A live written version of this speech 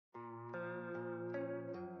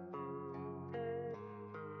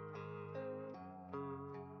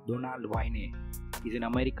Donald Wayne is an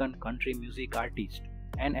American country music artist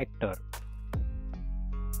and actor.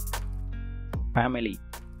 Family.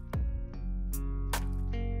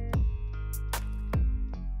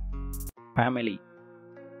 Family.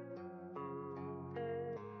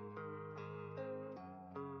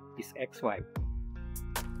 His ex-wife.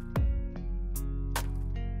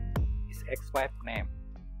 His ex-wife name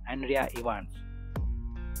Andrea Evans.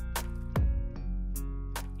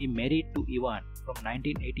 He married to Evan from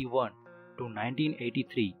 1981 to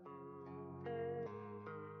 1983.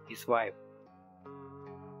 His wife.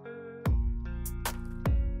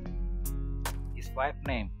 His wife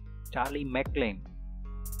name Charly McClain.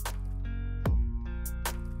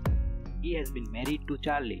 He has been married to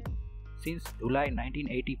Charly since July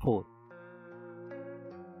 1984.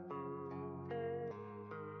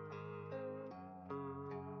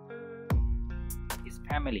 His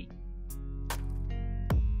family.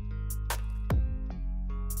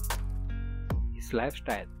 His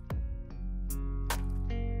lifestyle.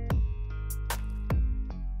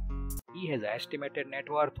 He has an estimated net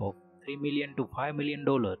worth of $3 million to $5 million.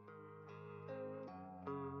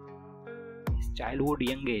 His childhood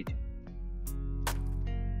young age.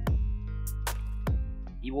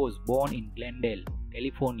 He was born in Glendale,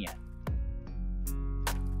 California.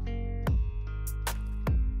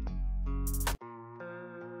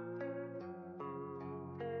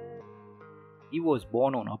 He was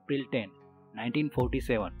born on April 10,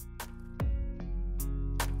 1947.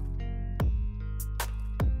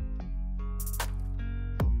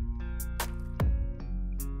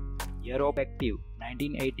 Year of active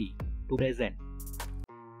 1980 to present.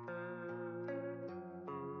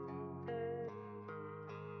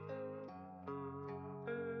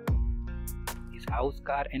 His house,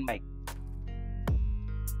 car and bike.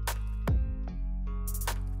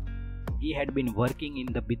 He had been working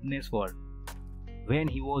in the business world when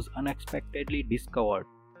he was unexpectedly discovered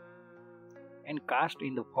and cast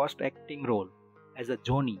in the first acting role as a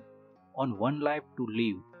Johnny on One Life to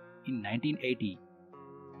Live in 1980.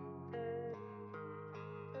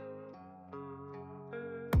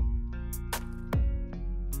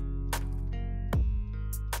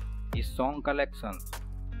 His song collections.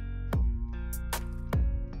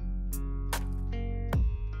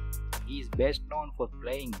 He is best known for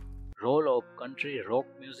playing role of country rock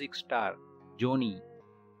music star Johnny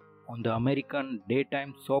on the American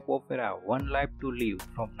daytime soap opera One Life to Live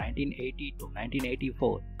from 1980 to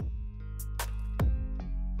 1984.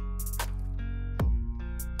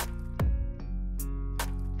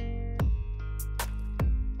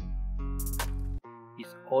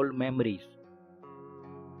 His old memories.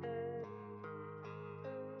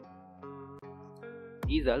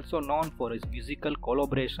 He is also known for his musical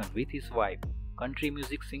collaboration with his wife, country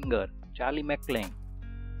music singer Charly McClain.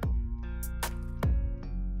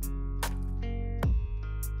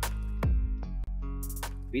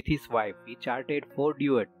 With his wife, he charted 4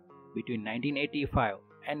 duets between 1985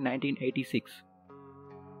 and 1986.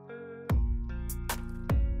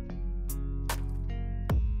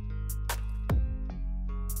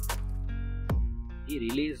 He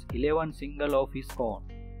released 11 singles of his own,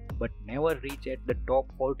 but never reached at the top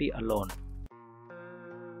 40 alone.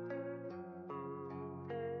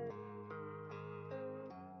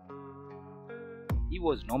 He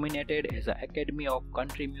was nominated as an Academy of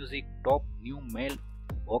Country Music Top New Male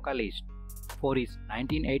Vocalist for his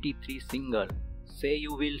 1983 single Say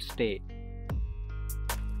You Will Stay.